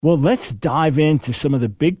Well, let's dive into some of the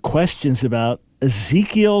big questions about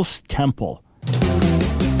Ezekiel's temple.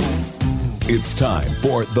 It's time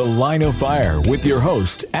for The Line of Fire with your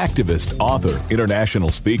host, activist, author, international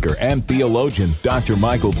speaker, and theologian, Dr.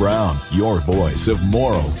 Michael Brown, your voice of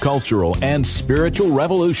moral, cultural, and spiritual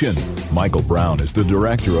revolution. Michael Brown is the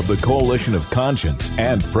director of the Coalition of Conscience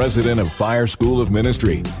and president of Fire School of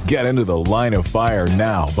Ministry. Get into The Line of Fire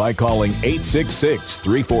now by calling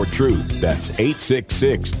 866-34-TRUTH. That's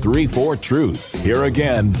 866-34-TRUTH. Here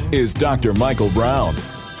again is Dr. Michael Brown.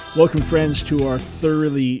 Welcome, friends, to our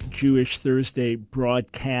Thoroughly Jewish Thursday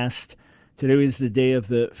broadcast. Today is the day of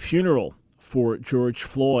the funeral for George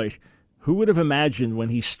Floyd. Who would have imagined when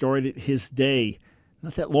he started his day,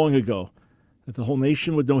 not that long ago, that the whole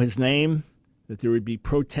nation would know his name, that there would be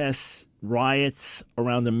protests, riots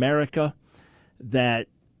around America, that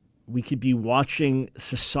we could be watching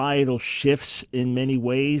societal shifts in many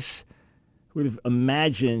ways? Who would have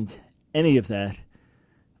imagined any of that?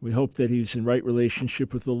 We hope that he's in right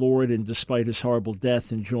relationship with the Lord and despite his horrible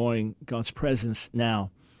death, enjoying God's presence now.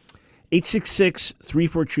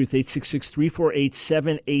 866-34-TRUTH,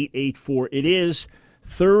 866-348-7884. It is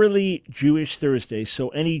Thoroughly Jewish Thursday, so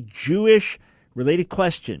any Jewish-related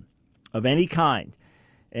question of any kind,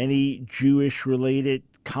 any Jewish-related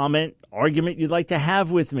comment, argument you'd like to have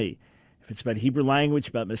with me, if it's about Hebrew language,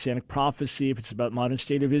 about Messianic prophecy, if it's about modern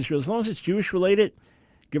state of Israel, as long as it's Jewish-related,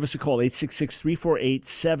 give us a call,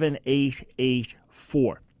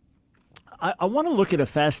 866-348-7884. I want to look at a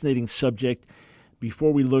fascinating subject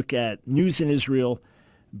before we look at news in Israel,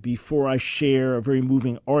 before I share a very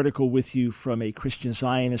moving article with you from a Christian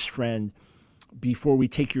Zionist friend, before we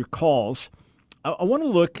take your calls. I want to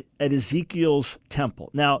look at Ezekiel's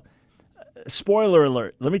temple. Now, spoiler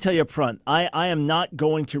alert, let me tell you up front, I am not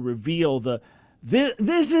going to reveal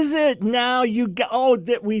this is it. Now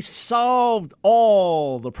that we solved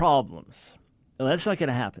all the problems. Now, that's not going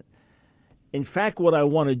to happen. In fact, what I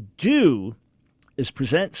want to do is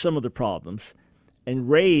present some of the problems and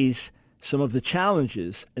raise some of the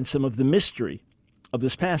challenges and some of the mystery of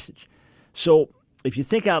this passage. So if you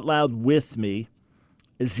think out loud with me,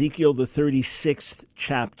 Ezekiel, the 36th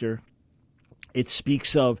chapter, it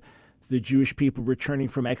speaks of the Jewish people returning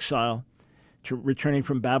from exile, returning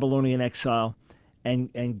from Babylonian exile,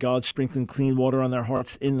 and God sprinkling clean water on their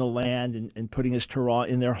hearts in the land and putting his Torah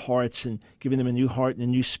in their hearts and giving them a new heart and a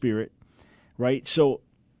new spirit, right? So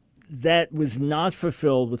that was not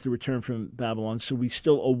fulfilled with the return from Babylon, so we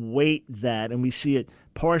still await that, and we see it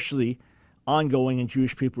partially ongoing in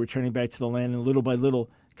Jewish people returning back to the land and little by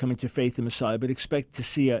little coming to faith in Messiah, but expect to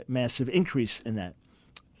see a massive increase in that.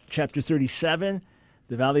 Chapter 37,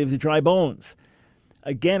 the Valley of the Dry Bones.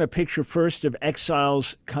 Again, a picture first of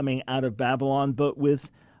exiles coming out of Babylon, but with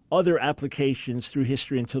other applications through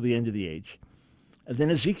history until the end of the age. And then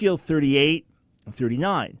Ezekiel 38 and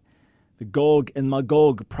 39, the Gog and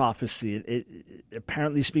Magog prophecy, it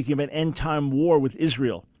apparently speaking of an end-time war with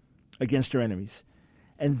Israel against her enemies.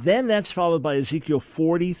 And then that's followed by Ezekiel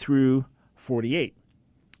 40 through 48.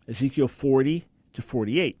 Ezekiel 40 to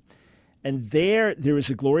 48. And there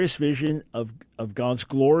is a glorious vision of God's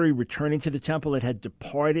glory returning to the temple that had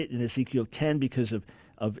departed in Ezekiel 10 because of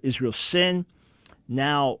Israel's sin.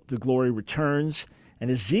 Now the glory returns.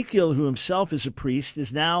 And Ezekiel, who himself is a priest,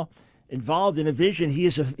 is now involved in a vision. He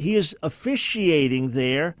is officiating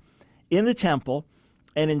there in the temple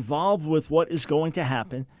and involved with what is going to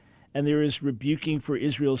happen. And there is rebuking for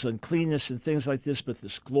Israel's uncleanness and things like this, but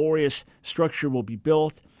this glorious structure will be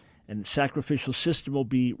built, and the sacrificial system will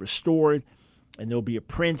be restored, and there'll be a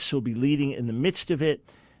prince who'll be leading in the midst of it.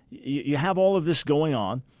 You have all of this going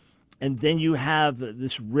on, and then you have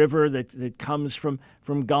this river that comes from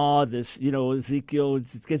God. This, Ezekiel,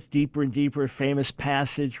 it gets deeper and deeper, a famous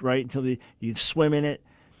passage, right, until you swim in it.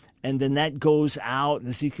 And then that goes out in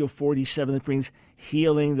Ezekiel 47 that brings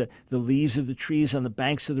healing, the leaves of the trees on the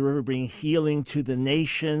banks of the river bring healing to the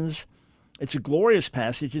nations. It's a glorious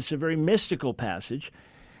passage. It's a very mystical passage.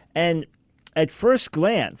 And at first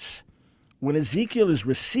glance, when Ezekiel is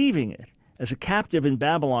receiving it as a captive in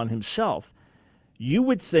Babylon himself, you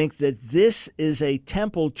would think that this is a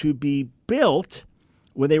temple to be built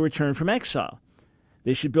when they return from exile.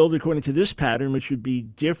 They should build according to this pattern, which would be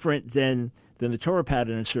different than the Torah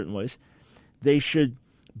pattern in certain ways. They should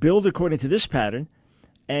build according to this pattern,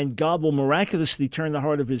 and God will miraculously turn the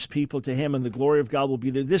heart of his people to him, and the glory of God will be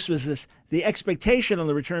there. This was the expectation on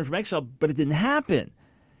the return from exile, but it didn't happen.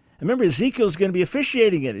 Remember, Ezekiel's going to be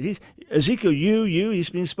officiating in it. Ezekiel,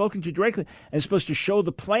 he's being spoken to directly, and is supposed to show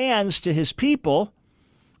the plans to his people,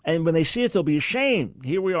 and when they see it, they'll be ashamed.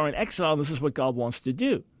 Here we are in exile, and this is what God wants to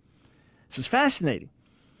do. So it's fascinating.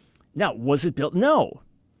 Now, was it built? No.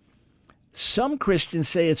 Some Christians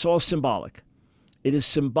say it's all symbolic. It is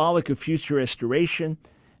symbolic of future restoration,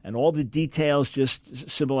 and all the details just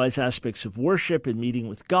symbolize aspects of worship and meeting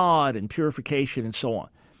with God and purification and so on.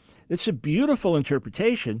 It's a beautiful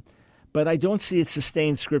interpretation, but I don't see it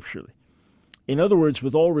sustained scripturally. In other words,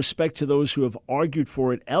 with all respect to those who have argued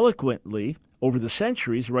for it eloquently over the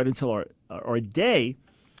centuries, right until our day,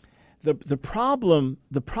 the problem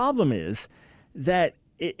is that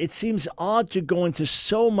it seems odd to go into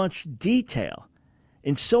so much detail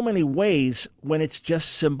in so many ways when it's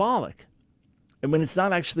just symbolic and when it's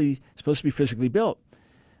not actually supposed to be physically built.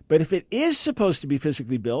 But if it is supposed to be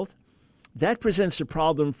physically built, that presents a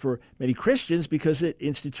problem for many Christians because it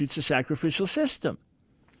institutes a sacrificial system.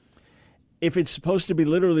 If it's supposed to be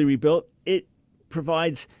literally rebuilt, it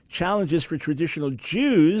provides challenges for traditional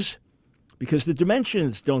Jews because the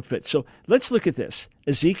dimensions don't fit. So let's look at this.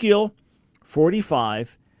 Ezekiel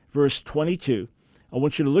 45, verse 22. I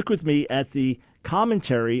want you to look with me at the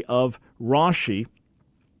commentary of Rashi,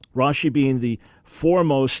 Rashi being the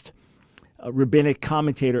foremost rabbinic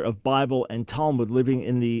commentator of Bible and Talmud living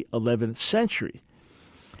in the 11th century.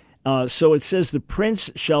 So it says, the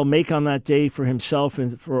prince shall make on that day for himself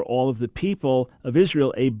and for all of the people of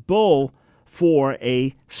Israel a bull for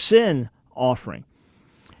a sin offering.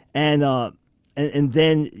 And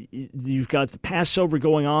then you've got the Passover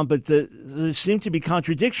going on, but there seem to be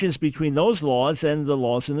contradictions between those laws and the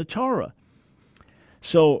laws in the Torah.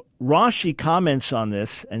 So Rashi comments on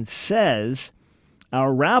this and says,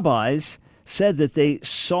 our rabbis said that they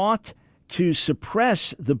sought to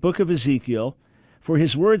suppress the book of Ezekiel, for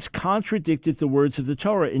his words contradicted the words of the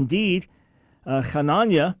Torah. Indeed,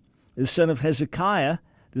 Hananiah, the son of Hezekiah,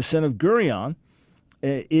 the son of Gurion,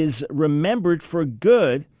 is remembered for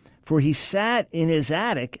good, for he sat in his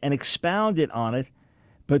attic and expounded on it,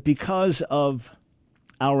 but because of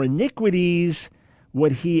our iniquities,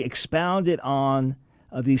 what he expounded on,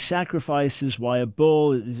 these sacrifices, why a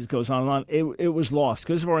bull, it just goes on and on, it was lost.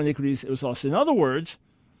 Because of our iniquities, it was lost. In other words,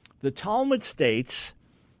 the Talmud states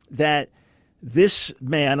that this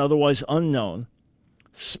man, otherwise unknown,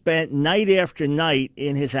 spent night after night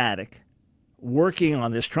in his attic working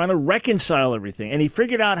on this, trying to reconcile everything. And he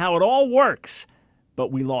figured out how it all works,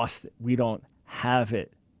 but we lost it. We don't have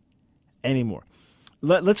it anymore.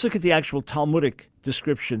 Let's look at the actual Talmudic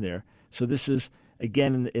description there. So this is,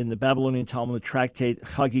 again, in the Babylonian Talmud tractate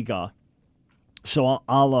Chagigah. So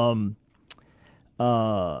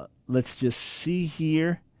let's just see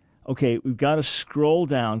here. Okay, we've got to scroll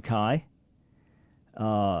down, Kai,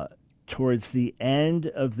 towards the end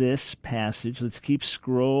of this passage. Let's keep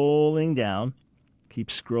scrolling down. Keep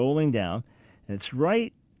scrolling down. And it's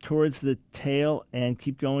right towards the tail end.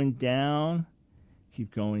 Keep going down.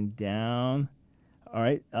 Keep going down. All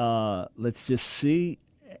right, let's just see.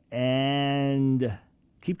 And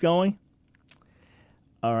keep going.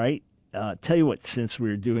 All right. Tell you what, since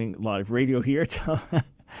we're doing live radio here,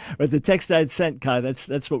 but the text I had sent, Kai,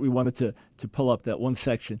 that's what we wanted to pull up, that one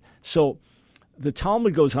section. So the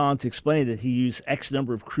Talmud goes on to explain that he used X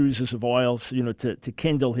number of cruises of oil, to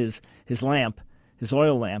kindle his lamp, his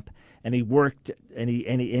oil lamp, and he worked and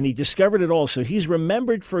he discovered it all. So he's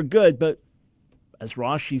remembered for good, but as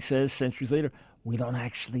Rashi says centuries later, we don't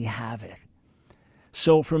actually have it.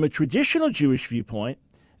 So from a traditional Jewish viewpoint,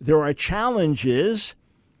 there are challenges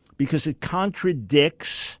because it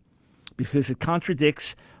contradicts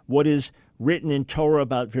what is written in Torah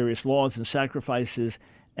about various laws and sacrifices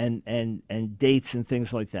and dates and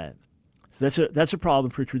things like that. So that's a problem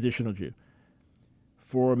for a traditional Jew.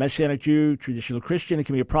 For a Messianic Jew, traditional Christian, it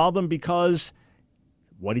can be a problem because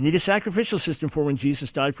what do you need a sacrificial system for when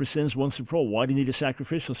Jesus died for sins once and for all? Why do you need a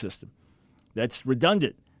sacrificial system? That's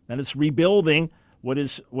redundant. And it's rebuilding what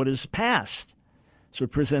is past. So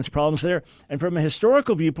it presents problems there. And from a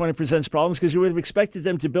historical viewpoint, it presents problems because you would have expected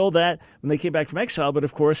them to build that when they came back from exile. But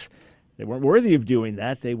of course, they weren't worthy of doing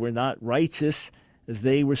that. They were not righteous as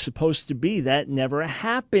they were supposed to be. That never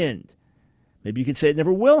happened. Maybe you could say it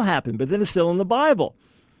never will happen, but then it's still in the Bible.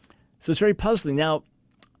 So it's very puzzling. Now,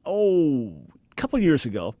 a couple years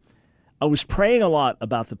ago, I was praying a lot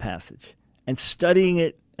about the passage and studying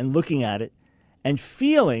it and looking at it and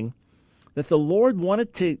feeling that the Lord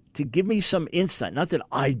wanted to give me some insight. Not that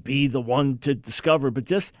I'd be the one to discover, but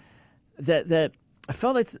just that I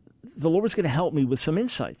felt like the Lord was going to help me with some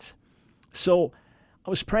insights. So I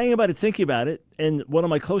was praying about it, thinking about it, and one of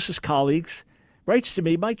my closest colleagues writes to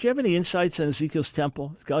me, Mike, do you have any insights on Ezekiel's temple?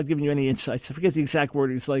 Has God given you any insights? I forget the exact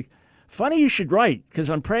word. It's like, funny you should write, because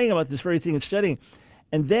I'm praying about this very thing and studying.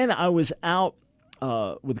 And then I was out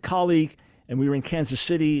with a colleague, and we were in Kansas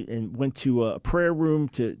City and went to a prayer room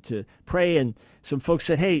to pray, and some folks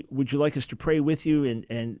said, hey, would you like us to pray with you?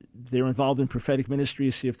 And they're involved in prophetic ministry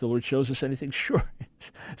to see if the Lord shows us anything. Sure.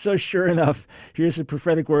 So sure enough, here's a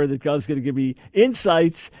prophetic word that God's going to give me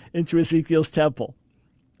insights into Ezekiel's temple.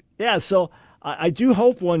 Yeah, so I do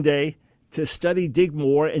hope one day to study, dig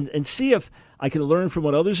more, and see if I can learn from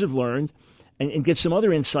what others have learned and get some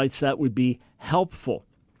other insights that would be helpful.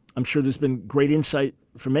 I'm sure there's been great insight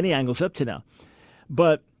from many angles up to now.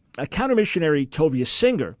 But a counter-missionary, Tovia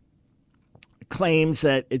Singer, claims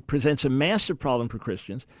that it presents a massive problem for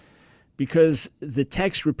Christians because the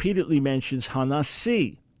text repeatedly mentions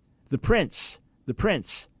Hanasi, the prince.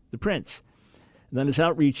 And on his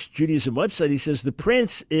Outreach Judaism website, he says the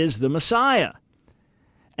prince is the Messiah.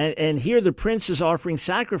 And here the prince is offering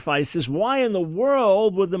sacrifices. Why in the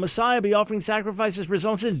world would the Messiah be offering sacrifices for his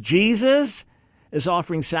own sins? Jesus is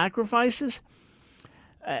offering sacrifices?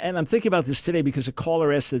 And I'm thinking about this today because a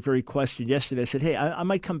caller asked that very question yesterday. I said, hey, I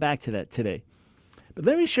might come back to that today. But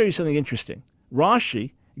let me show you something interesting.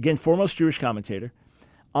 Rashi, again, foremost Jewish commentator,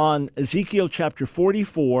 on Ezekiel chapter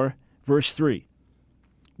 44, verse 3.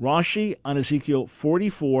 Rashi on Ezekiel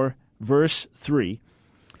 44, verse 3.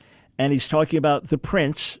 And he's talking about the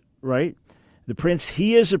prince, right? The prince,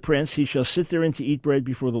 he is a prince. He shall sit therein to eat bread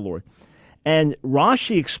before the Lord. And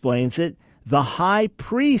Rashi explains it, the high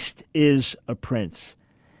priest is a prince.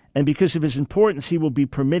 And because of his importance, he will be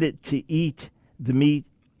permitted to eat the meat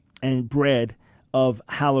and bread of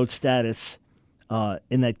hallowed status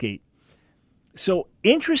in that gate. So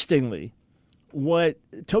interestingly, what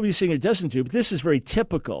Tovia Singer doesn't do, but this is very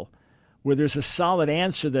typical, where there's a solid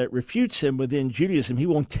answer that refutes him within Judaism, he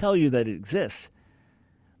won't tell you that it exists.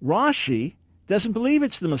 Rashi doesn't believe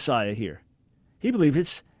it's the Messiah here. He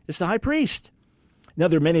believes it's the high priest. Now,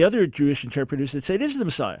 there are many other Jewish interpreters that say it is the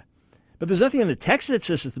Messiah. But there's nothing in the text that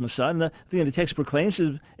says it's the Messiah. Nothing in the text proclaims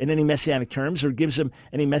it in any messianic terms or gives him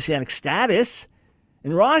any messianic status.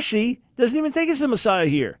 And Rashi doesn't even think it's the Messiah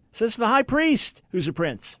here. It says it's the high priest who's a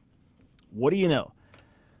prince. What do you know?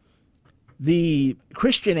 The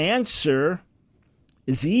Christian answer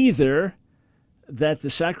is either that the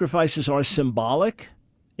sacrifices are symbolic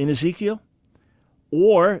in Ezekiel,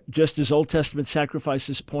 or just as Old Testament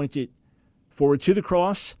sacrifices pointed forward to the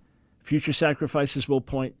cross, future sacrifices will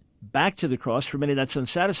point back to the cross. For many, that's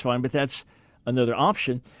unsatisfying, but that's another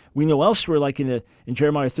option. We know elsewhere, like in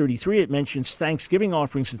Jeremiah 33, it mentions thanksgiving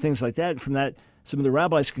offerings and things like that. And from that, some of the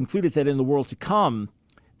rabbis concluded that in the world to come,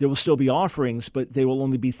 there will still be offerings, but they will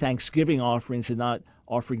only be thanksgiving offerings and not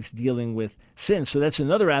offerings dealing with sin. So that's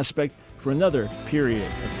another aspect for another period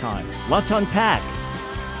of time. Lot to unpack.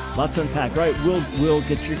 Right, we'll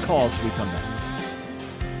get your calls when we come back.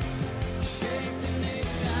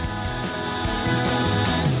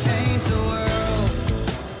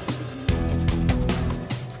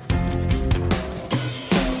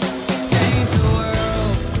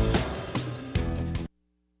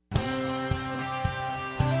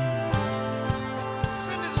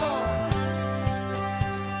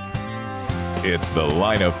 It's The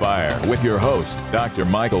Line of Fire with your host, Dr.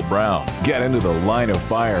 Michael Brown. Get into the Line of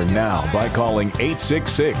Fire now by calling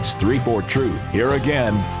 866-34-TRUTH. Here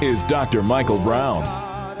again is Dr. Michael Brown.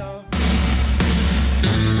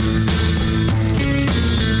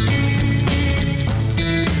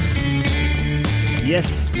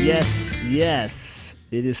 Yes.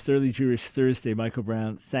 It is Thoroughly Jewish Thursday. Michael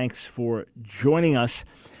Brown, thanks for joining us.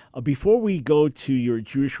 Before we go to your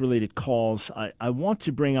Jewish-related calls, I want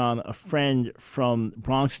to bring on a friend from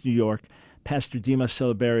Bronx, New York, Pastor Dimas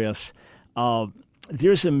Celeberios.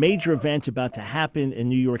 There's a major event about to happen in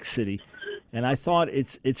New York City, and I thought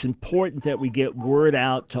it's important that we get word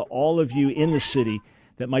out to all of you in the city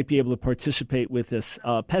that might be able to participate with this.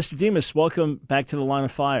 Pastor Dimas, welcome back to the Line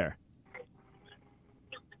of Fire.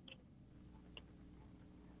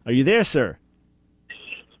 Are you there, sir?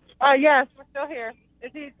 Yes, we're still here.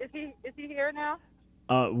 Is he here now?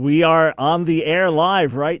 We are on the air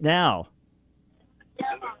live right now.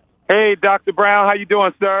 Hey, Dr. Brown, how you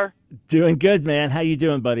doing, sir? Doing good, man. How you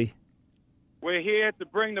doing, buddy? We're here to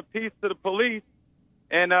bring the peace to the police,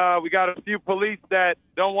 and we got a few police that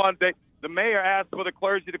don't want. The mayor asked for the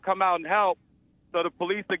clergy to come out and help, so the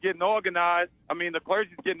police are getting organized. The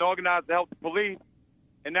clergy's getting organized to help the police,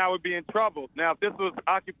 and now we'd be in trouble. Now, if this was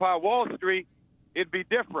Occupy Wall Street, it'd be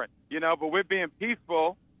different, but we're being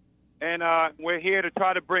peaceful, and we're here to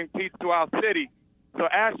try to bring peace to our city. So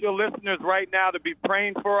ask your listeners right now to be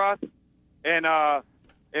praying for us and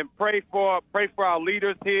pray for our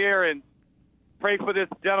leaders here, and pray for this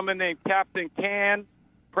gentleman named Captain Can.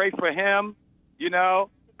 Pray for him,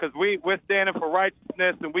 because we're standing for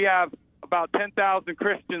righteousness, and we have about 10,000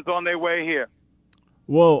 Christians on their way here.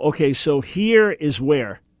 Whoa, okay, so here is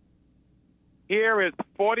where? Here is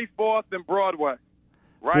 44th and Broadway.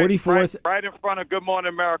 44th, right in front of Good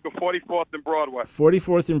Morning America, 44th and Broadway.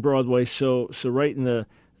 44th and Broadway, so right in the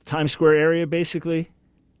Times Square area, basically?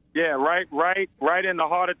 Yeah, right in the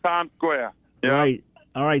heart of Times Square. Yeah. Right.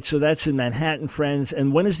 All right, so that's in Manhattan, friends.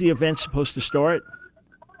 And when is the event supposed to start?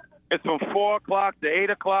 It's from 4 o'clock to 8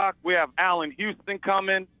 o'clock. We have Allen Houston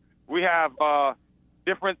coming. We have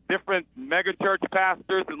different megachurch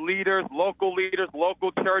pastors and leaders, local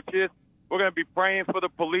churches. We're going to be praying for the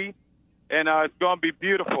police, and it's going to be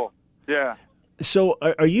beautiful. Yeah. So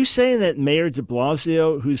are you saying that Mayor de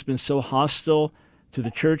Blasio, who's been so hostile to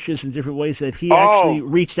the churches in different ways, that he actually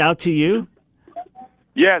reached out to you?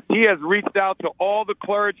 Yes, he has reached out to all the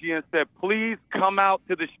clergy and said, please come out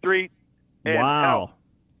to the street and help.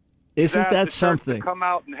 Isn't that something? To come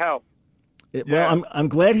out and help. Well, I'm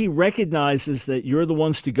glad he recognizes that you're the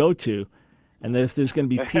ones to go to, and that if there's going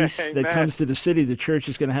to be peace that comes to the city, the church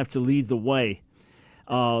is going to have to lead the way.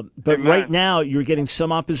 But right now, you're getting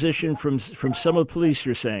some opposition from some of the police,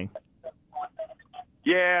 you're saying.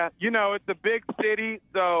 Yeah, it's a big city,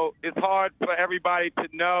 so it's hard for everybody to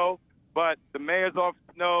know, but the mayor's office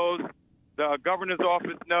knows, the governor's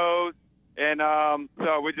office knows, and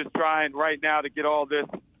so we're just trying right now to get all this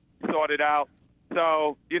sorted out.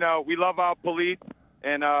 So, we love our police,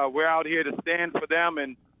 and we're out here to stand for them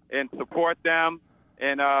and support them,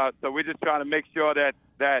 and so we're just trying to make sure that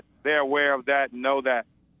they're aware of that and know that.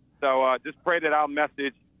 So just pray that our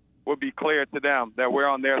message will be clear to them, that we're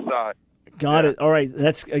on their side. Got it. All right.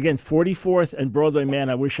 That's, again, 44th and Broadway. Man,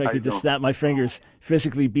 I wish I could just snap my fingers,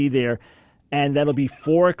 physically be there. And that'll be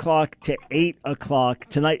 4 o'clock to 8 o'clock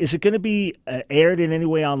tonight. Is it going to be aired in any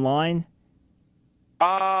way online?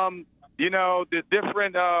 There's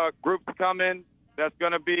different groups coming. It's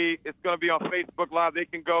going to be on Facebook Live. They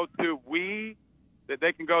can go to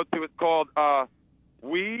it's called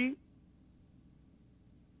We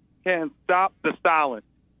Can Stop the Silence.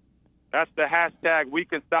 That's the hashtag, We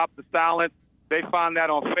Can Stop the Silence. They find that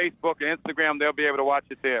on Facebook and Instagram. They'll be able to watch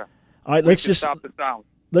it there. All right, let's just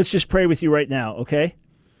pray with you right now, okay?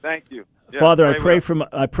 Thank you. Yeah, Father, I pray for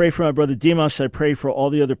my brother Demos. I pray for all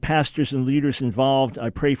the other pastors and leaders involved. I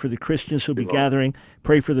pray for the Christians who'll be gathering.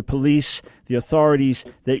 Pray for the police, the authorities,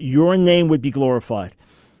 that your name would be glorified,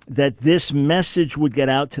 that this message would get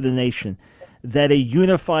out to the nation, that a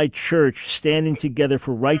unified church standing together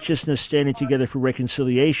for righteousness, standing together for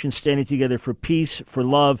reconciliation, standing together for peace, for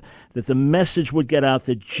love, that the message would get out,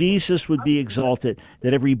 that Jesus would be exalted,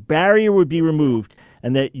 that every barrier would be removed,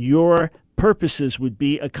 and that your purposes would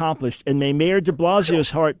be accomplished. And may Mayor de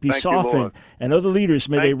Blasio's heart be softened, and other leaders,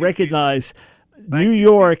 may they recognize New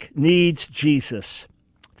York needs Jesus.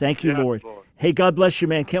 Thank you, Lord. Hey, God bless you,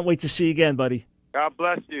 man. Can't wait to see you again, buddy. God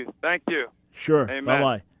bless you. Thank you. Sure. Amen.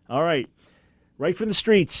 Bye-bye. All right. Right from the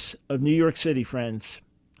streets of New York City, friends.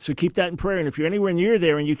 So keep that in prayer. And if you're anywhere near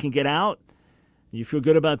there and you can get out, and you feel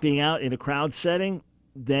good about being out in a crowd setting,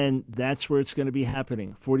 then that's where it's going to be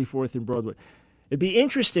happening, 44th and Broadway. It'd be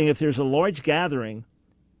interesting if there's a large gathering,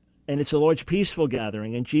 and it's a large peaceful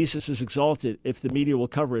gathering, and Jesus is exalted, if the media will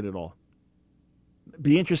cover it at all.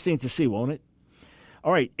 Be interesting to see, won't it?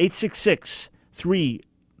 All right,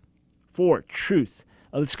 866-34-TRUTH.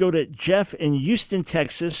 Let's go to Jeff in Houston,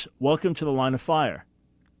 Texas. Welcome to the Line of Fire.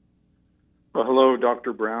 Well, hello,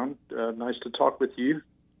 Dr. Brown. Nice to talk with you.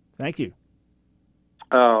 Thank you.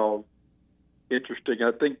 Interesting.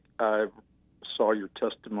 I think I saw your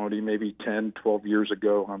testimony maybe 10, 12 years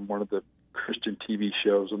ago on one of the Christian TV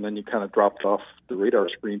shows, and then you kind of dropped off the radar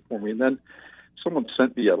screen for me. And then someone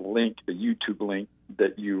sent me a link, a YouTube link,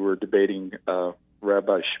 that you were debating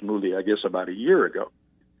Rabbi Shmuley, I guess, about a year ago.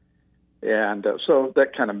 And so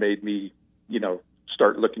that kind of made me,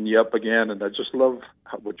 start looking you up again. And I just love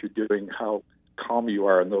what you're doing, how calm you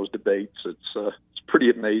are in those debates. It's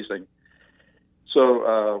pretty amazing. So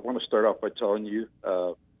I want to start off by telling you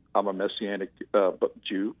I'm a Messianic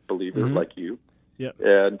Jew believer like you. Yep.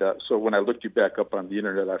 And so when I looked you back up on the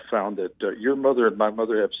Internet, I found that your mother and my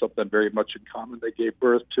mother have something very much in common. They gave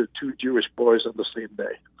birth to 2 Jewish boys on the same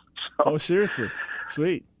day. So, seriously?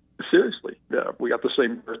 Sweet. Seriously, yeah. We got the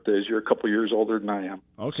same birthdays. You're a couple years older than I am.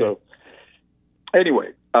 Okay. So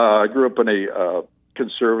anyway, I grew up in a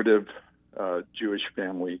conservative Jewish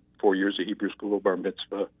family, 4 years of Hebrew school, bar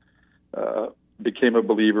mitzvah, became a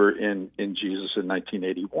believer in Jesus in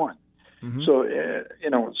 1981. Mm-hmm. So,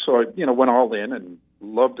 I went all in and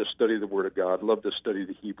loved to study the Word of God, loved to study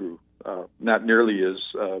the Hebrew, not nearly as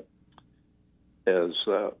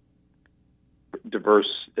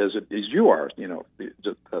diverse as you are. I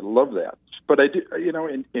love that. but I do,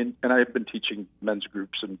 and I have been teaching men's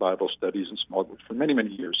groups and Bible studies and small groups for many, many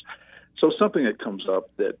years. So something that comes up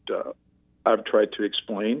that I've tried to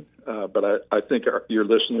explain, but I think your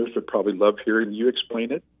listeners would probably love hearing you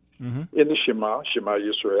explain it. Mm-hmm. In the Shema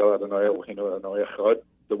Yisrael Adonai Eloheinu Adonai Echad,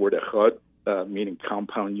 the word Echad meaning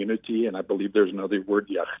compound unity, and I believe there's another word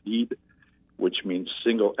Yachid, which means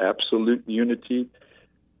single absolute unity.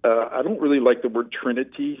 I don't really like the word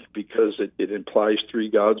Trinity because it implies three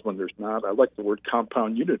gods when there's not. I like the word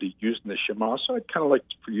compound unity used in the Shema, so I'd kind of like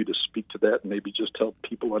for you to speak to that and maybe just help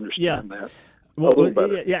people understand that. Well,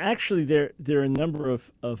 actually, there are a number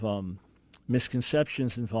of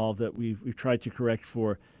misconceptions involved that we've tried to correct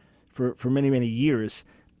for many, many years.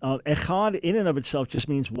 Echad in and of itself just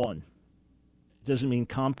means one. It doesn't mean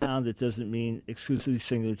compound. It doesn't mean exclusively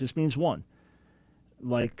singular. It just means one.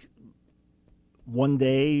 Like one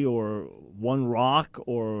day or one rock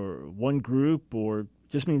or one group, or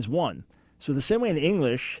just means one. So the same way in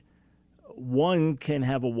English, one can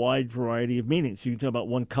have a wide variety of meanings. You can talk about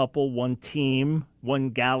one couple, one team, one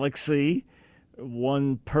galaxy,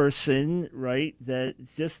 one person, right? That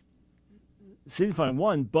just signifying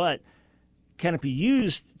one, but can it be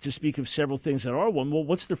used to speak of several things that are one? Well,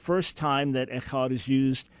 what's the first time that Echad is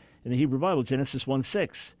used in the Hebrew Bible? Genesis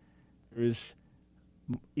 1:6. There's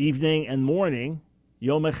evening and morning,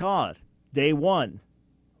 Yom Echad, day one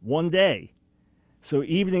day. So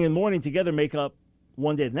evening and morning together make up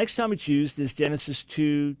one day. The next time it's used is Genesis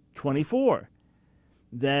 2:24,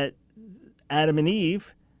 that Adam and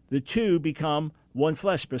Eve, the two, become one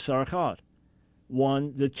flesh, Basar Echad.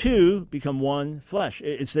 The two become one flesh.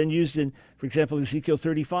 It's then used in, for example, Ezekiel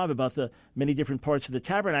 35 about the many different parts of the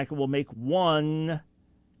tabernacle will make one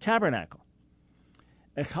tabernacle.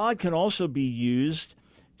 Echad can also be used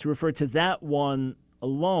to refer to that one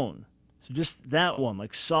alone. So just that one,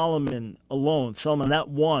 like Solomon alone. Solomon, that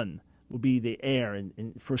one will be the heir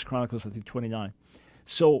in 1 Chronicles, I think, 29.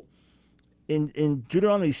 So in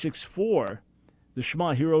Deuteronomy 6:4, the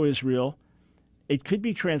Shema, Hear, O Israel, it could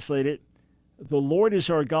be translated, the Lord is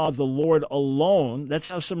our God, the Lord alone. That's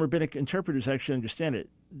how some rabbinic interpreters actually understand it.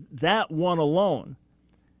 That one alone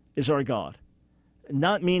is our God.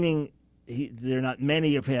 Not meaning there are not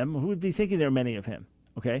many of him. Who would be thinking there are many of him?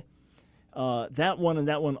 Okay? That one and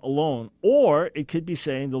that one alone. Or it could be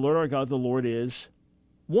saying, the Lord our God, the Lord is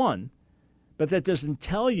one. But that doesn't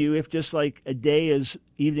tell you if just like a day is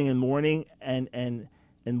evening and morning and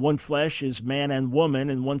one flesh is man and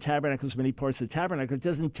woman and one tabernacle is many parts of the tabernacle. It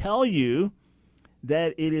doesn't tell you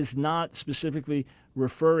that it is not specifically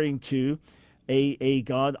referring to a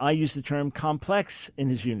God. I use the term complex in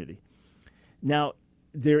his unity. Now,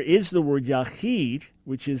 there is the word Yachid,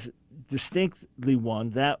 which is distinctly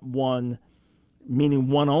one, that one meaning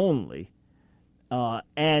one only.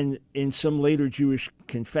 And in some later Jewish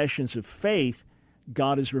confessions of faith,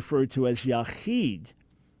 God is referred to as Yachid.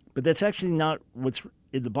 But that's actually not what's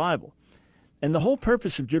in the Bible. And the whole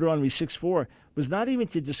purpose of Deuteronomy 6:4 was not even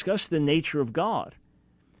to discuss the nature of God.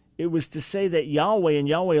 It was to say that Yahweh and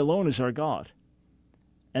Yahweh alone is our God.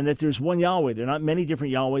 And that there's one Yahweh. There are not many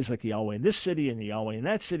different Yahwehs, like Yahweh in this city and the Yahweh in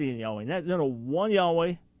that city and Yahweh in that. No, one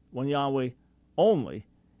Yahweh only.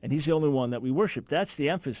 And he's the only one that we worship. That's the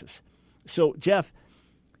emphasis. So, Jeff,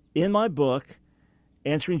 in my book,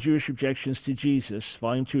 Answering Jewish Objections to Jesus,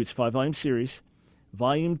 Volume 2, it's a 5-volume series.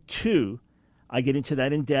 Volume 2, I get into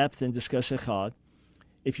that in depth and discuss Echad.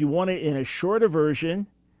 If you want it in a shorter version,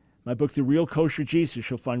 my book, The Real Kosher Jesus,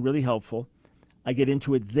 you'll find really helpful. I get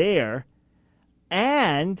into it there.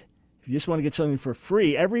 And if you just want to get something for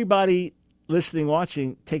free, everybody listening,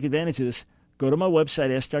 watching, take advantage of this. Go to my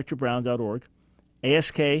website, askdrbrown.org,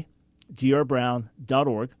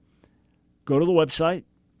 askdrbrown.org. Go to the website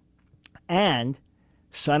and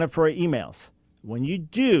sign up for our emails. When you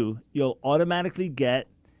do, you'll automatically get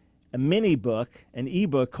a mini book, an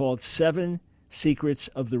ebook called 7 Secrets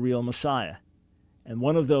of the Real Messiah. And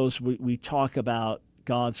one of those, we talk about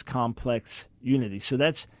God's complex unity. So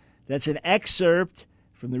that's an excerpt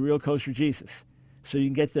from The Real Kosher Jesus. So you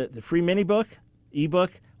can get the free mini book,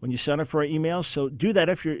 ebook, when you sign up for our emails. So do that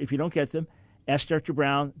if you don't get them.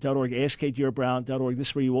 AskDrBrown.org, askdrbrown.org. This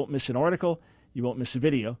is where you won't miss an article, you won't miss a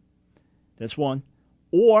video. That's one.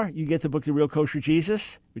 Or you get the book, The Real Kosher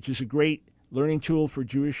Jesus, which is a great learning tool for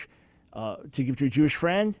to give to a Jewish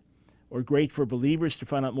friend, or great for believers to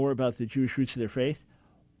find out more about the Jewish roots of their faith.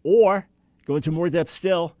 Or, go into more depth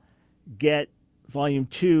still, get Volume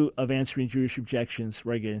 2 of Answering Jewish Objections,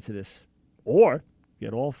 where I get into this. Or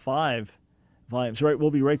get all 5 volumes. All right,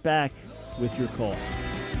 we'll be right back with your call.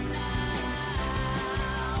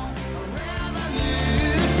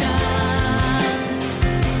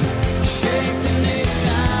 Shake the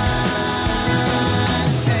nation.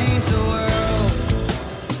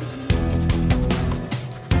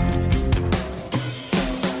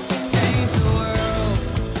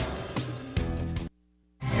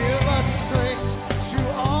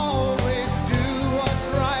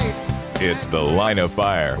 It's The Line of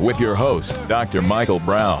Fire with your host, Dr. Michael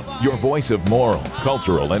Brown, your voice of moral,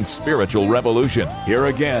 cultural, and spiritual revolution. Here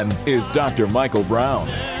again is Dr. Michael Brown.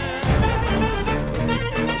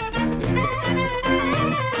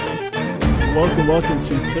 Welcome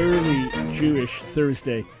to Thoroughly Jewish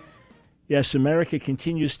Thursday. Yes, America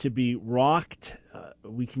continues to be rocked.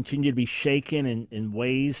 We continue to be shaken in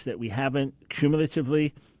ways that we haven't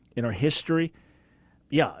cumulatively in our history.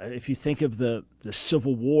 Yeah, if you think of the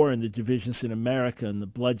Civil War and the divisions in America and the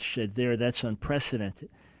bloodshed there, that's unprecedented.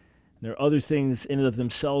 There are other things in and of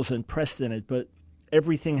themselves unprecedented, but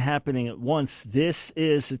everything happening at once, this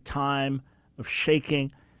is a time of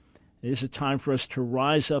shaking. It is a time for us to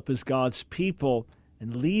rise up as God's people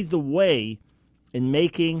and lead the way in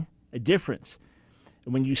making a difference.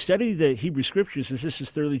 And when you study the Hebrew Scriptures, as this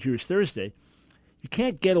is Thoroughly Jewish Thursday, you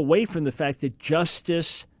can't get away from the fact that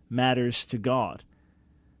justice matters to God,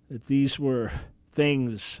 that these were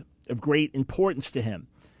things of great importance to him,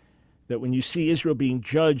 that when you see Israel being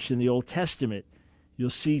judged in the Old Testament, you'll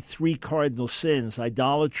see three cardinal sins: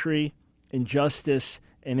 idolatry, injustice,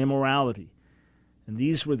 and immorality. And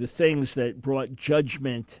these were the things that brought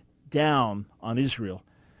judgment down on Israel.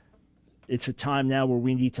 It's a time now where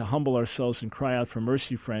we need to humble ourselves and cry out for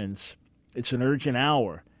mercy, friends. It's an urgent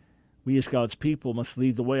hour. We as God's people must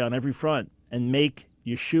lead the way on every front and make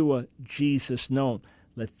Yeshua, Jesus, known.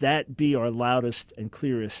 Let that be our loudest and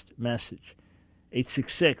clearest message.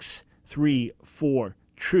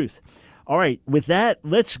 866-34-TRUTH. All right, with that,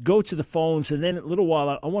 let's go to the phones. And then in a little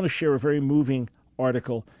while, I want to share a very moving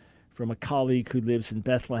article from a colleague who lives in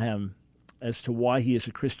Bethlehem as to why he is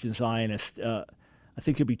a Christian Zionist. I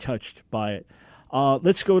think you'll be touched by it.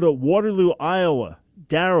 Let's go to Waterloo, Iowa.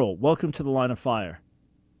 Darrell, welcome to the Line of Fire.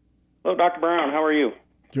 Hello, Dr. Brown. How are you?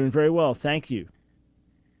 Doing very well. Thank you.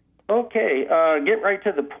 Okay, get right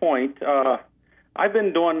to the point. I've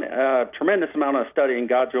been doing a tremendous amount of studying.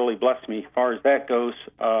 God's really blessed me as far as that goes.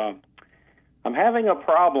 I'm having a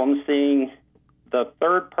problem seeing the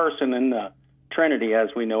third person in the Trinity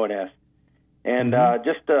as we know it as. And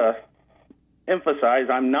just to emphasize,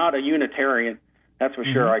 I'm not a Unitarian, that's for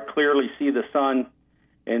sure. I clearly see the Son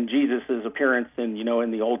in Jesus' appearance in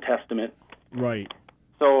the Old Testament. Right.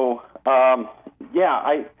 So,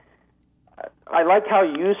 I like how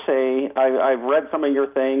you say, I've read some of your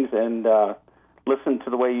things and listened to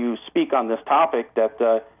the way you speak on this topic,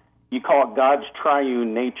 that you call it God's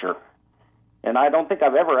triune nature. And I don't think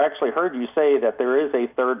I've ever actually heard you say that there is a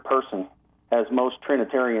third person, as most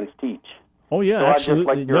Trinitarians teach. Oh, yeah, so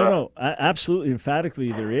absolutely. Absolutely,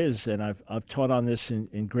 emphatically there is. And I've taught on this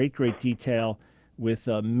in great detail with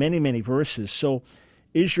many, many verses. So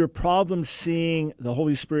is your problem seeing the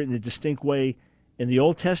Holy Spirit in a distinct way in the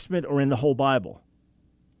Old Testament or in the whole Bible?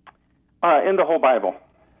 In the whole Bible.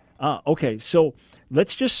 Okay. So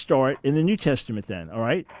let's just start in the New Testament then, all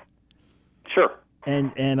right? Sure.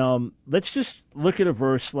 And let's just look at a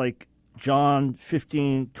verse like John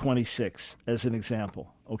 15:26 as an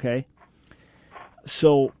example, okay?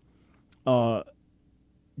 So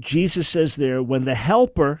Jesus says there, when the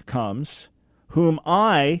Helper comes, whom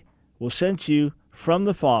I will send to you from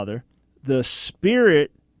the Father, the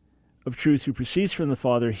Spirit of truth who proceeds from the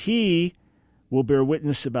Father, he will bear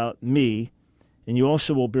witness about me, and you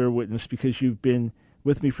also will bear witness because you've been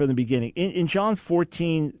with me from the beginning. In John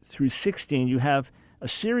 14-16, you have a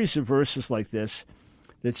series of verses like this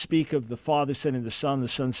that speak of the Father sending the Son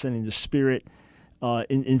sending the Spirit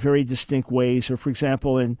in very distinct ways. Or, for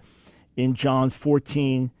example, in John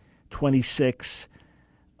 14:26,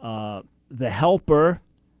 the Helper,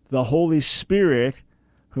 the Holy Spirit,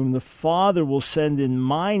 whom the Father will send in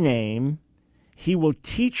my name, he will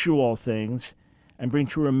teach you all things and bring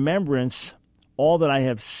to remembrance all that I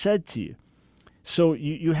have said to you. So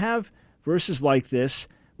you have verses like this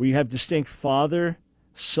where you have distinct Father,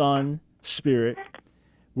 Son, Spirit,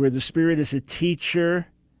 where the Spirit is a teacher,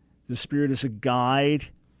 the Spirit is a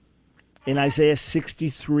guide. In Isaiah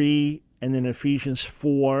 63 and in Ephesians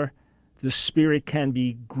 4, the Spirit can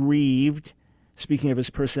be grieved, speaking of his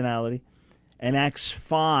personality. In Acts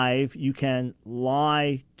 5, you can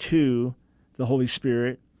lie to the Holy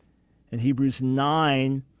Spirit. In Hebrews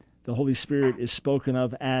 9, the Holy Spirit is spoken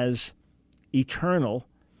of as eternal.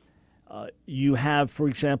 You have, for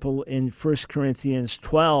example, in 1 Corinthians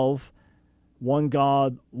 12, one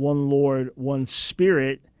God, one Lord, one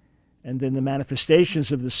Spirit, and then the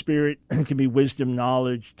manifestations of the Spirit can be wisdom,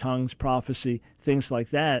 knowledge, tongues, prophecy, things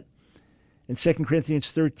like that. In 2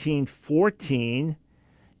 Corinthians 13:14,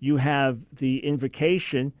 you have the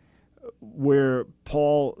invocation where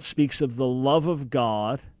Paul speaks of the love of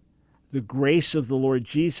God, the grace of the Lord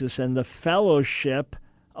Jesus, and the fellowship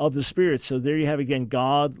of the Spirit. So there you have again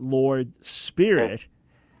God, Lord, Spirit.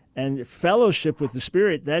 And fellowship with the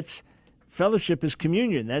Spirit, that's fellowship is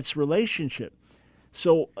communion. That's relationship.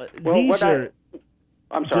 So these are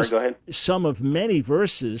I'm sorry, go ahead. Some of many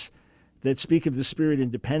verses that speak of the Spirit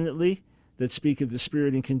independently, that speak of the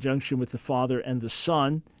Spirit in conjunction with the Father and the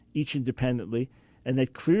Son, each independently, and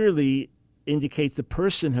that clearly indicate the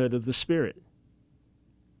personhood of the Spirit.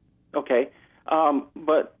 Okay.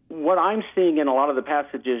 But what I'm seeing in a lot of the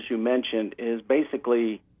passages you mentioned is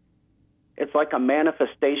basically it's like a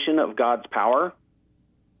manifestation of God's power.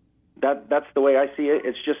 That's the way I see it.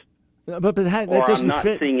 It's just, but that doesn't I'm not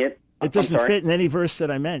fit. seeing it. It doesn't fit in any verse that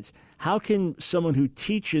I meant. How can someone who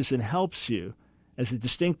teaches and helps you as a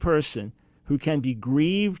distinct person, who can be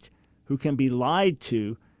grieved, who can be lied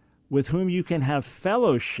to, with whom you can have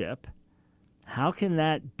fellowship, how can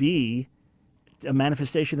that be a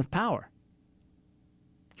manifestation of power?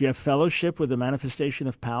 Do you have fellowship with a manifestation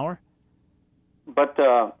of power? But,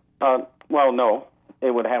 well, no. It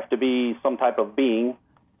would have to be some type of being.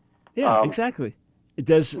 Yeah, exactly.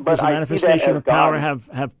 Does a manifestation of power have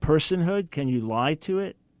personhood? Can you lie to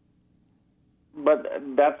it? But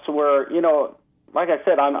that's where, like I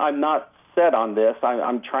said, I'm not set on this.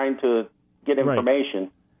 I'm trying to get information.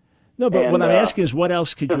 Right. No, but what I'm asking is, what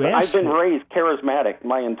else could you ask I've been for? raised charismatic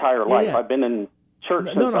my entire life. Yeah. I've been in church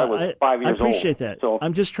since I was 5 years old. I appreciate that. So,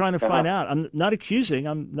 I'm just trying to find out. I'm not accusing.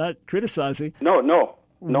 I'm not criticizing. No, I don't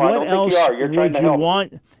think you are. You're trying to help. What else would you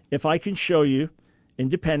want if I can show you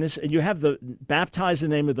independence, and you have the baptize in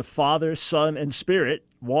the name of the Father, Son, and Spirit?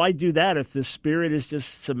 Why do that if the Spirit is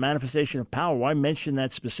just some manifestation of power? Why mention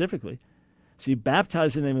that specifically? So you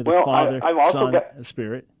baptize in the name of the Father, Son, and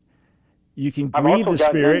Spirit. You can grieve the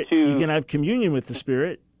Spirit. You can have communion with the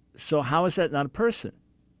Spirit. So how is that not a person?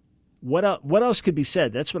 What else could be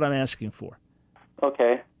said? That's what I'm asking for.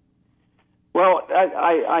 Okay. Well,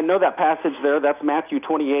 I know that passage there. That's Matthew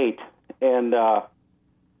 28. And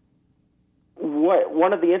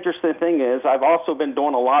one of the interesting things is I've also been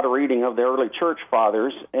doing a lot of reading of the early church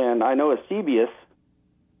fathers, and I know Eusebius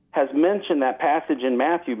has mentioned that passage in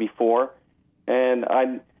Matthew before. And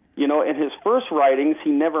in his first writings,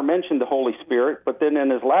 he never mentioned the Holy Spirit, but then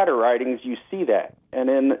in his latter writings, you see that. And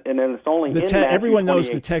then it's only in Matthew everyone 28.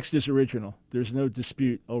 knows the text is original. There's no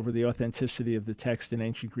dispute over the authenticity of the text in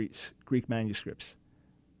ancient Greek manuscripts.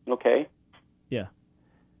 Okay. Yeah.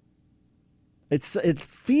 It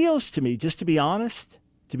feels to me, just to be honest,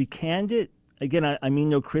 to be candid, again, I mean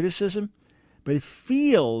no criticism, but it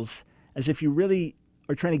feels as if you really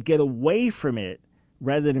are trying to get away from it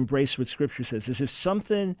rather than embrace what Scripture says, as if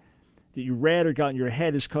something that you read or got in your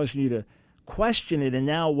head is causing you to question it, and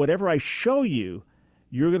now whatever I show you,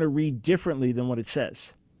 you're going to read differently than what it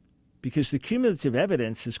says, because the cumulative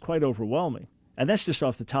evidence is quite overwhelming. And that's just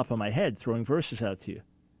off the top of my head, throwing verses out to you.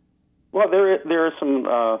 Well, there is some,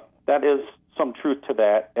 that is some truth to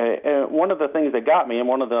that. And one of the things that got me, and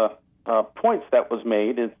one of the points that was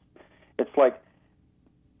made, is it's like,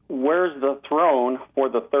 where's the throne for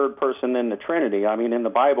the third person in the Trinity? I mean, in the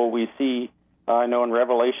Bible, we see, I know in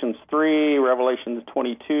Revelations 3, Revelations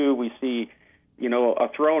 22, we see, a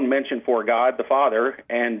throne mentioned for God the Father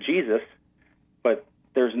and Jesus, but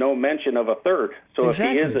there's no mention of a third. So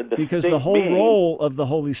exactly. If he is a distinct because the whole being, role of the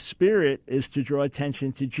Holy Spirit is to draw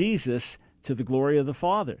attention to Jesus, to the glory of the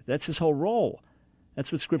Father. That's his whole role.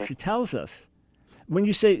 That's what Scripture tells us. When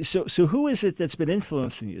you say, so who is it that's been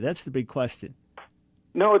influencing you? That's the big question.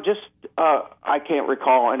 No, just I can't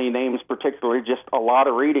recall any names particularly, just a lot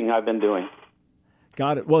of reading I've been doing.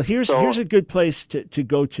 Got it. Well, here's a good place to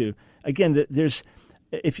go to. Again, there's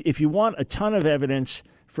if you want a ton of evidence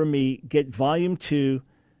from me, get Volume 2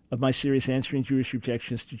 of my series, Answering Jewish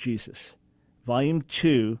Objections to Jesus. Volume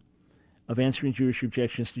 2 of Answering Jewish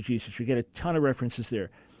Objections to Jesus. You get a ton of references there.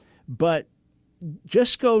 But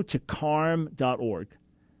just go to carm.org,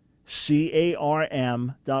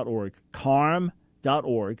 carm.org,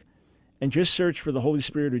 carm.org, and just search for the Holy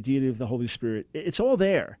Spirit or deity of the Holy Spirit. It's all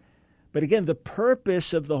there. But again, the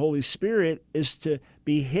purpose of the Holy Spirit is to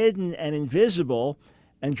be hidden and invisible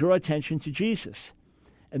and draw attention to Jesus.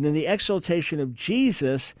 And then the exaltation of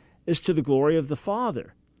Jesus is to the glory of the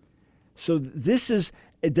Father. So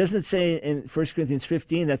it doesn't say in 1 Corinthians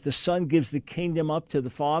 15 that the Son gives the kingdom up to the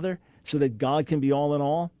Father so that God can be all in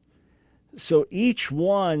all. So each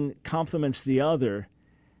one complements the other.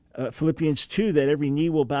 Philippians 2, that every knee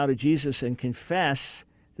will bow to Jesus and confess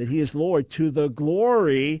that he is Lord to the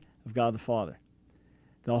glory of God the Father.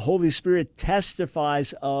 The Holy Spirit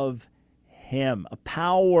testifies of him. A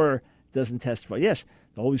power doesn't testify. Yes,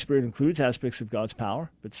 the Holy Spirit includes aspects of God's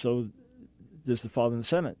power, but so does the Father and the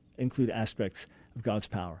Son include aspects of God's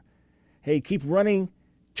power. Hey, keep running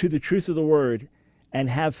to the truth of the word and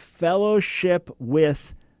have fellowship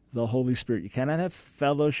with the Holy Spirit. You cannot have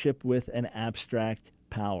fellowship with an abstract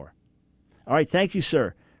power. All right, thank you,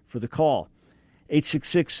 sir, for the call.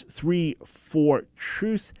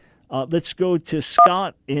 866-34-TRUTH. Let's go to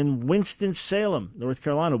Scott in Winston-Salem, North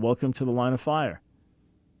Carolina. Welcome to the Line of Fire.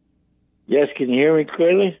 Yes, can you hear me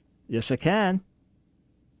clearly? Yes, I can.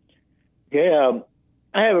 Yeah,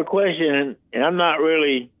 I have a question, and I'm not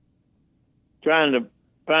really trying to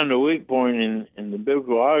find a weak point in the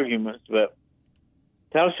biblical arguments, but it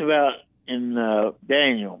talks about in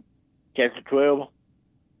Daniel, chapter 12,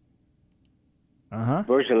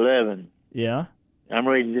 verse 11. Yeah. I'm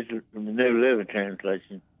reading this from the New Living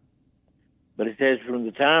Translation. But it says, from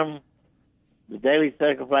the time the daily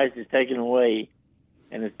sacrifice is taken away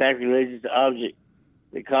and the sacrilegious object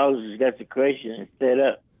that causes desecration is set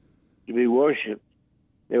up to be worshipped,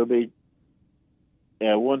 there will be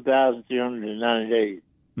 1,390 days.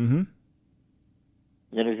 Mm-hmm.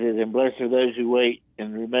 Then it says, and blessed are those who wait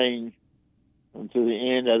and remain until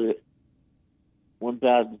the end of the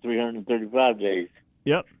 1,335 days.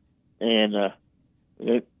 Yep. And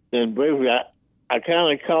then briefly, I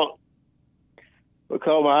kind of caught my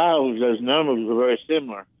eye was those numbers were very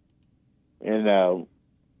similar. And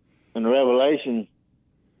in Revelation,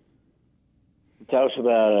 it talks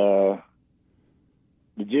about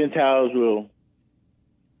the Gentiles will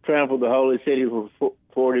trample the holy city for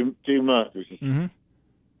 42 months,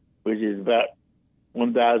 which is about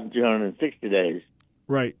 1,260 days.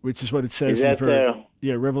 Right, which is what it says in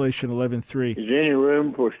Revelation 11:3. Is there any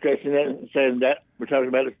room for stretching that and saying that we're talking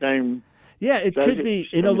about the same? Yeah, it could be.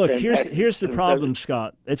 Look, here's the problem,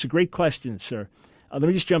 Scott. It's a great question, sir. Let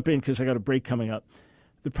me just jump in because I got a break coming up.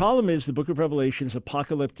 The problem is the book of Revelation is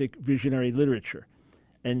apocalyptic visionary literature,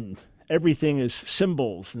 and everything is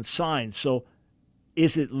symbols and signs. So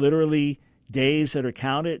is it literally days that are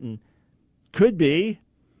counted? And could be.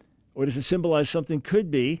 Or does it symbolize something?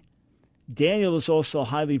 Could be. Daniel is also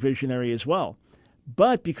highly visionary as well.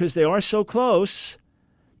 But because they are so close,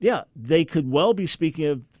 yeah, they could well be speaking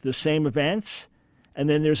of the same events. And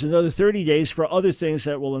then there's another 30 days for other things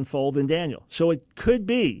that will unfold in Daniel. So it could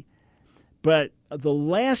be. But the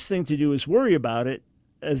last thing to do is worry about it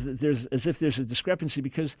as if there's a discrepancy,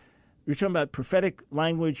 because we're talking about prophetic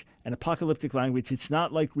language and apocalyptic language. It's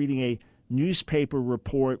not like reading a newspaper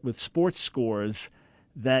report with sports scores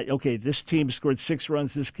that, okay, this team scored 6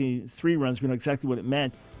 runs, this team 3 runs. We know exactly what it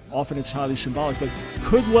meant. Often it's highly symbolic, but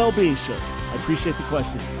could well be, sir. I appreciate the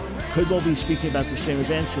question. Could well be speaking about the same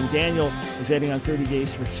events, and Daniel is adding on 30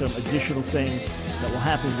 days for some additional things that will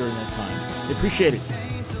happen during that time. I appreciate it.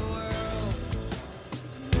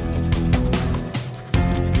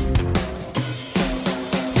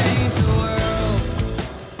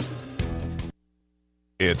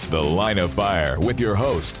 It's The Line of Fire with your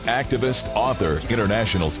host, activist, author,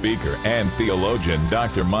 international speaker, and theologian,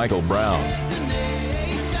 Dr. Michael Brown.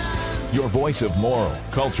 Your voice of moral,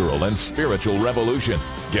 cultural, and spiritual revolution.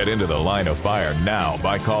 Get into The Line of Fire now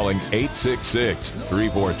by calling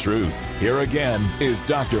 866-34-TRUTH. Here again is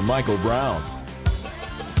Dr. Michael Brown.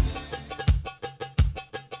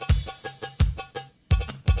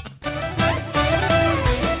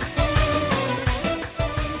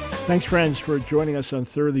 Thanks, friends, for joining us on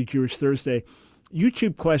Thoroughly Jewish Thursday.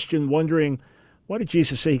 YouTube question wondering, why did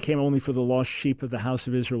Jesus say he came only for the lost sheep of the house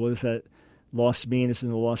of Israel? What does that lost mean? Is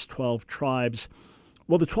in the lost 12 tribes?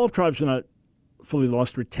 Well, the 12 tribes were not fully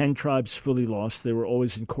lost. There were 10 tribes fully lost. They were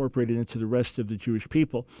always incorporated into the rest of the Jewish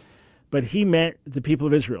people. But he meant the people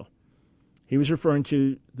of Israel. He was referring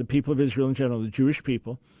to the people of Israel in general, the Jewish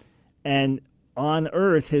people. And on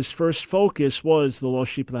earth, his first focus was the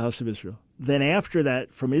lost sheep of the house of Israel. Then after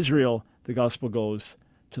that, from Israel, the gospel goes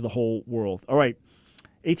to the whole world. All right,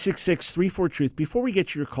 866-34-TRUTH. Before we get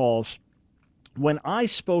to your calls, when I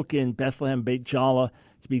spoke in Bethlehem, Beit Jala,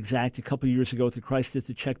 to be exact, a couple of years ago at the Christ at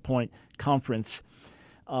the Checkpoint conference,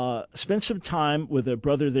 spent some time with a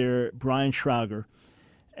brother there, Brian Schrauger,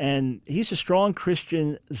 and he's a strong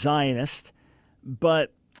Christian Zionist,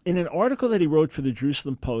 but in an article that he wrote for the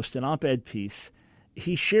Jerusalem Post, an op-ed piece,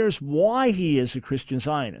 he shares why he is a Christian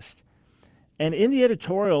Zionist. And in the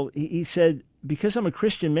editorial, he said, because I'm a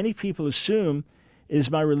Christian, many people assume it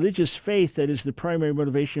is my religious faith that is the primary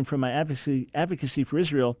motivation for my advocacy for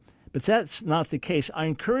Israel, but that's not the case. I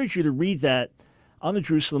encourage you to read that on the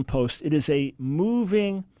Jerusalem Post. It is a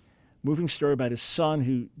moving story about his son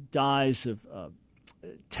who dies of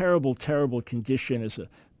terrible, terrible condition as a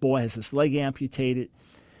boy, has his leg amputated.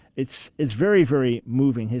 It's very, very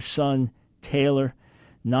moving. His son, Taylor,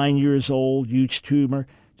 9 years old, huge tumor,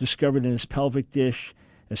 discovered in his pelvic dish,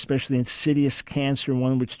 especially insidious cancer,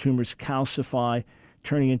 one in which tumors calcify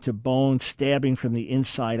turning into bone, stabbing from the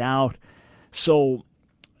inside out. So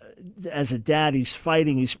as a dad, he's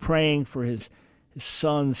fighting, he's praying for his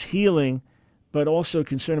son's healing, but also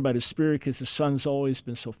concerned about his spirit because his son's always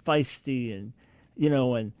been so feisty and,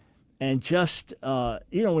 just,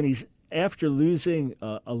 when he's after losing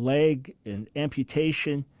a leg and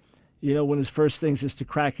amputation, one of his first things is to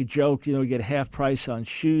crack a joke, get half price on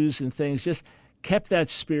shoes and things, just kept that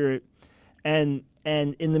spirit. And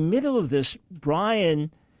in the middle of this,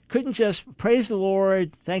 Brian couldn't just praise the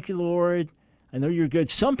Lord, thank you, Lord, I know you're good.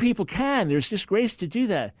 Some people can. There's just grace to do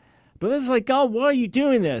that. But it's like, God, why are you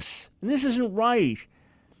doing this? And this isn't right.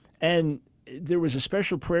 And there was a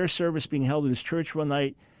special prayer service being held at his church one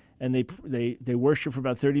night, and they worshiped for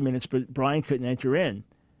about 30 minutes, but Brian couldn't enter in.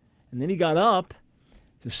 And then he got up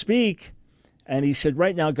to speak, and he said,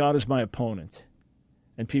 right now, God is my opponent.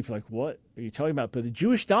 And people are like, what are you talking about? But the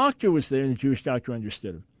Jewish doctor was there, and the Jewish doctor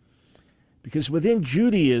understood him. Because within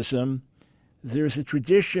Judaism, there's a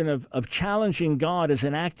tradition of challenging God as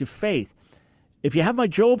an act of faith. If you have my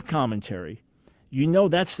Job commentary,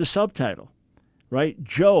 that's the subtitle, right?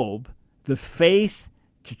 Job, the faith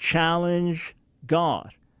to challenge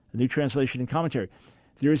God, a New Translation and Commentary.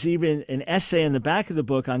 There's even an essay in the back of the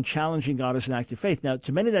book on challenging God as an act of faith. Now,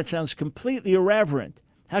 to many, that sounds completely irreverent.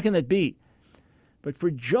 How can that be? But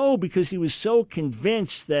for Job, because he was so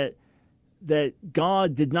convinced that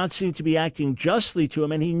God did not seem to be acting justly to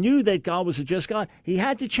him, and he knew that God was a just God, he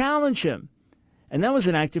had to challenge him. And that was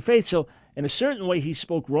an act of faith. So in a certain way, he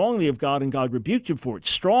spoke wrongly of God, and God rebuked him for it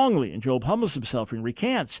strongly, and Job humbles himself and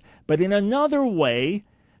recants. But in another way,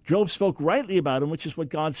 Job spoke rightly about him, which is what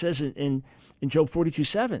God says in Job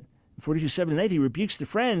 42:7. 42:7-8, he rebukes the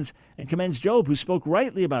friends and commends Job, who spoke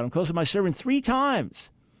rightly about him, calls him my servant 3 times.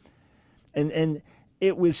 And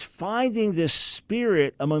it was finding this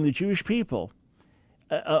spirit among the Jewish people,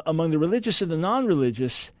 among the religious and the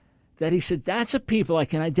non-religious, that he said, that's a people I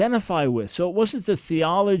can identify with. So it wasn't the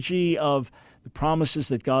theology of the promises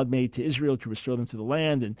that God made to Israel to restore them to the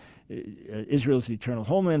land, and Israel's the eternal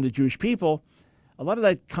homeland, the Jewish people. A lot of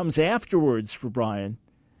that comes afterwards for Brian.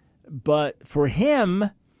 But for him,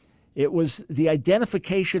 it was the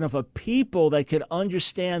identification of a people that could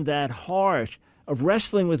understand that heart of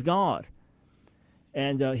wrestling with God.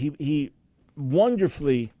 And he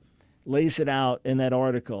wonderfully lays it out in that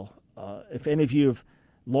article. If any of you have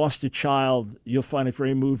lost a child, you'll find it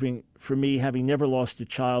very moving. For me, having never lost a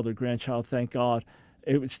child or grandchild, thank God,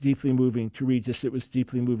 it was deeply moving to read this. It was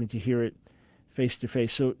deeply moving to hear it face to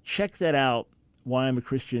face. So check that out, Why I'm a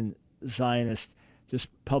Christian Zionist, just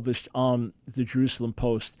published on the Jerusalem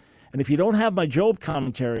Post. And if you don't have my Job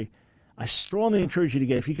commentary, I strongly encourage you to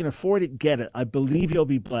get it. If you can afford it, get it. I believe you'll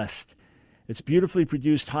be blessed. It's beautifully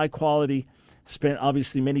produced, high quality, spent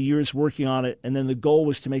obviously many years working on it, and then the goal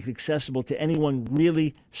was to make it accessible to anyone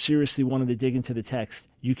really seriously wanting to dig into the text.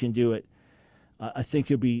 You can do it. I think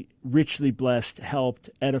you'll be richly blessed, helped,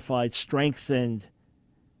 edified, strengthened,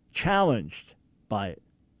 challenged by it.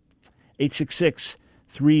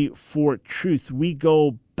 866-34-TRUTH. We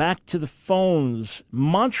go back to the phones.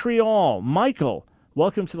 Montreal. Michael,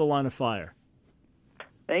 welcome to the Line of Fire.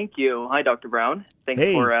 Thank you. Hi, Dr. Brown. Thanks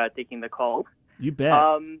for taking the call. You bet.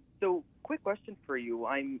 So, quick question for you.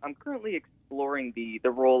 I'm currently exploring the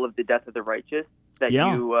role of the death of the righteous that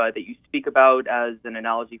you speak about as an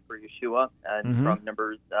analogy for Yeshua from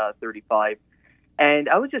Numbers 35. And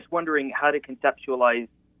I was just wondering how to conceptualize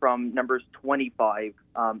from Numbers 25,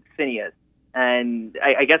 Phineas. And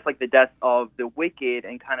I guess like the death of the wicked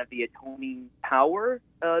and kind of the atoning power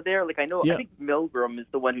there. Like I think Milgram is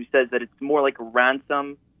the one who says that it's more like a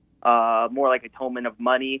ransom, more like atonement of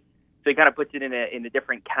money. So he kind of puts it in a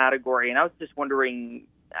different category. And I was just wondering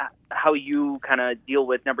how you kind of deal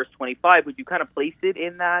with Numbers 25. Would you kind of place it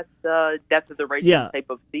in that death of the righteous type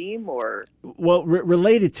of theme, or? Well,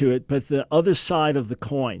 related to it, but the other side of the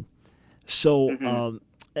coin. So.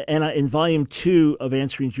 And in Volume 2 of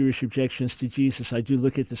Answering Jewish Objections to Jesus, I do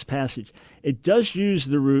look at this passage. It does use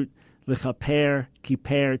the root lechaper,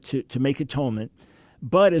 kiper, to make atonement.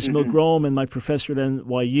 But as Milgrom and my professor at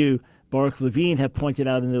NYU, Baruch Levine, have pointed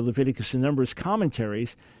out in their Leviticus and Numbers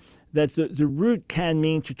commentaries, that the root can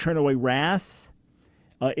mean to turn away wrath.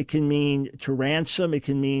 It can mean to ransom. It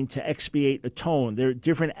can mean to expiate, atone. There are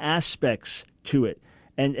different aspects to it.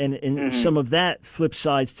 And some of that flip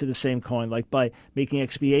sides to the same coin, like by making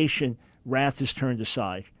expiation, wrath is turned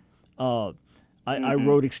aside. I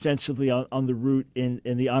wrote extensively on the root in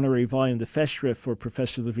the honorary volume, the Festschrift for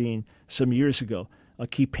Professor Levine some years ago,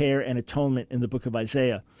 kippur and atonement in the book of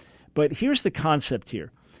Isaiah. But here's the concept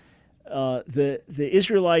here. The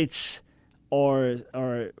Israelites are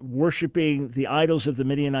worshiping the idols of the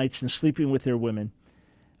Midianites and sleeping with their women.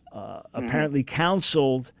 apparently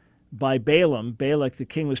counseled by Balaam. Balak, the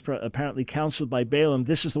king, was apparently counseled by Balaam.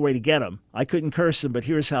 This is the way to get them. I couldn't curse them, but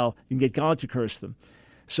here's how you can get God to curse them.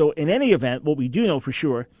 So in any event, what we do know for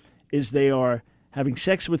sure is they are having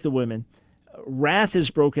sex with the women. Wrath is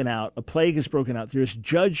broken out. A plague is broken out. There's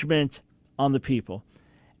judgment on the people.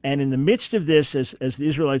 And in the midst of this, as the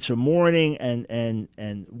Israelites are mourning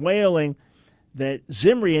and wailing, that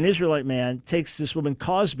Zimri, an Israelite man, takes this woman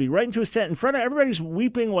Cosby right into his tent in front of everybody's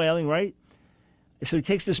weeping, wailing, right? So he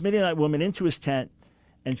takes this Midianite woman into his tent,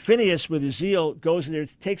 and Phinehas, with his zeal, goes in there,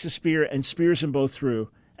 takes a spear, and spears them both through,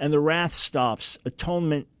 and the wrath stops.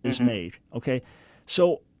 Atonement is made, okay?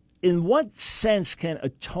 So in what sense can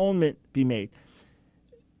atonement be made?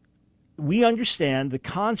 We understand the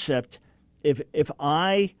concept, if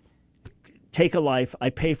I take a life, I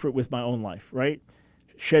pay for it with my own life, right?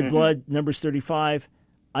 Shed blood, Numbers 35,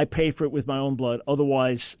 I pay for it with my own blood.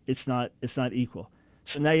 Otherwise, it's not equal.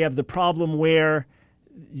 So now you have the problem where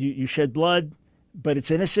you shed blood, but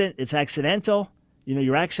it's innocent, it's accidental. You know,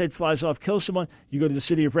 your axe head flies off, kills someone. You go to the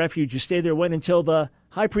city of refuge, you stay there, when? Until the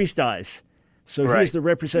high priest dies. So here's the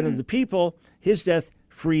representative of the people. His death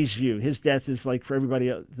frees you. His death is like for everybody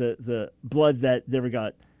else, the blood that never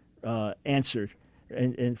got answered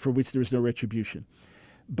and for which there was no retribution.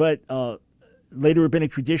 But later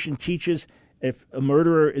rabbinic tradition teaches if a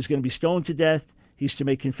murderer is going to be stoned to death, he's to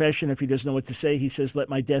make confession. If he doesn't know what to say, he says, let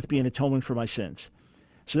my death be an atonement for my sins.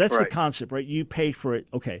 So that's the concept, right? You pay for it.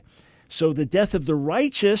 Okay. So the death of the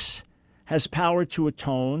righteous has power to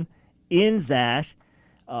atone in that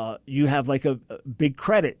you have like a big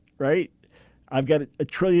credit, right? I've got $1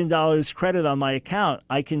 trillion credit on my account.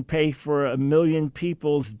 I can pay for 1 million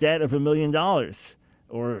people's debt of $1 million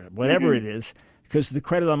or whatever it is because of the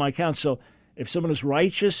credit on my account. So if someone is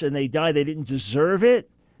righteous and they die, they didn't deserve it,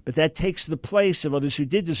 but that takes the place of others who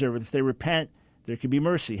did deserve it. If they repent, there can be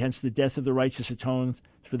mercy. Hence, the death of the righteous atones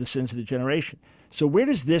for the sins of the generation. So where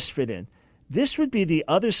does this fit in? This would be the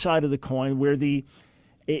other side of the coin where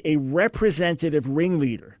a representative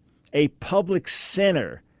ringleader, a public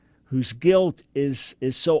sinner whose guilt is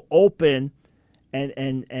so open and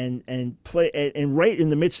right in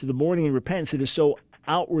the midst of the mourning and repentance, it is so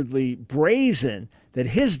outwardly brazen that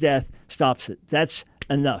his death stops it. That's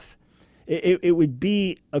enough. It would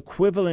be equivalent